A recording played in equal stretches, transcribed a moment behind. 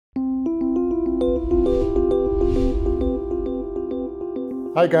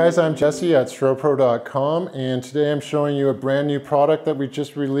Hi guys, I'm Jesse at Strobepro.com, and today I'm showing you a brand new product that we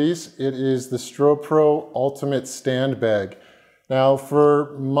just released. It is the Strobepro Ultimate Stand Bag. Now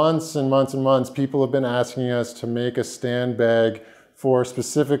for months and months and months, people have been asking us to make a stand bag for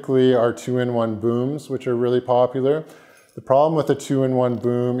specifically our 2-in-1 booms, which are really popular. The problem with a 2-in-1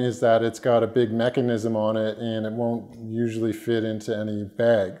 boom is that it's got a big mechanism on it and it won't usually fit into any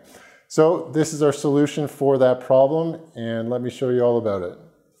bag. So this is our solution for that problem, and let me show you all about it.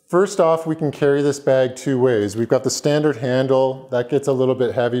 First off, we can carry this bag two ways. We've got the standard handle. That gets a little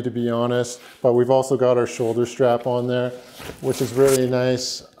bit heavy, to be honest, but we've also got our shoulder strap on there, which is really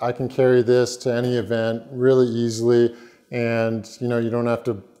nice. I can carry this to any event really easily, and you don't have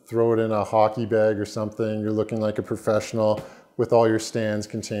to throw it in a hockey bag or something. You're looking like a professional with all your stands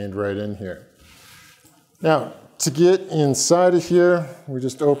contained right in here. Now, to get inside of here, we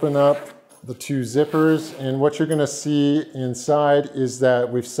just open up the two zippers, and what you're gonna see inside is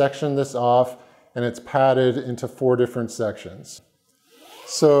that we've sectioned this off and it's padded into 4 different sections.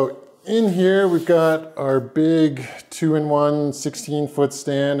 So in here, we've got our big 2-in-1 16-foot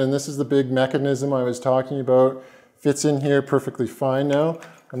stand, and this is the big mechanism I was talking about. Fits in here perfectly fine now.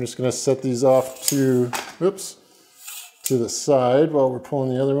 I'm just gonna set these off to the side while we're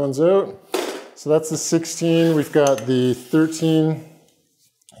pulling the other ones out. So that's the 16. We've got the 13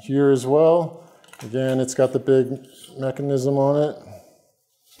 here as well. Again, it's got the big mechanism on it.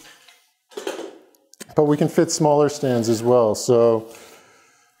 But we can fit smaller stands as well. So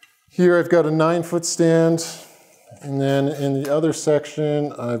here I've got a 9-foot stand, and then in the other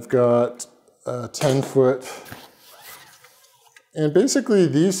section I've got a 10-foot. And basically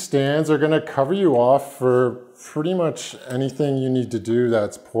these stands are going to cover you off for pretty much anything you need to do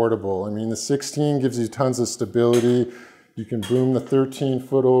that's portable. I mean, the 16 gives you tons of stability. You can boom the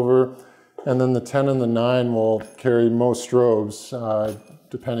 13-foot over, and then the 10 and the 9 will carry most strobes,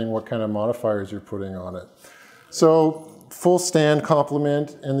 depending what kind of modifiers you're putting on it. So full stand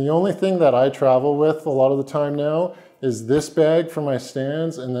complement, and the only thing that I travel with a lot of the time now is this bag for my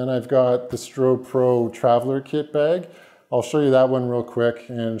stands, and then I've got the Strobepro Traveler Kit bag. I'll show you that one real quick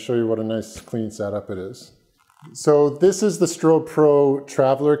and show you what a nice clean setup it is. So this is the Strobepro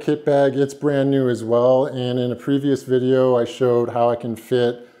Traveler Kit bag. It's brand new as well, and in a previous video I showed how I can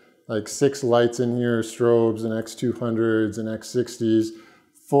fit like 6 lights in here, strobes and X200s and X60s,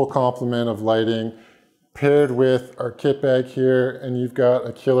 full complement of lighting, paired with our kit bag here, and you've got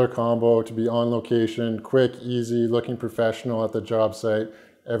a killer combo to be on location, quick, easy, looking professional at the job site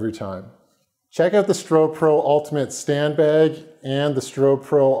every time. Check out the Strobepro Ultimate Stand Bag and the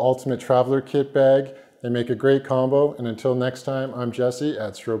Strobepro Ultimate Traveler Kit bag. They make a great combo, and until next time, I'm Jesse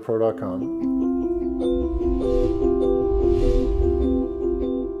at Strobepro.com.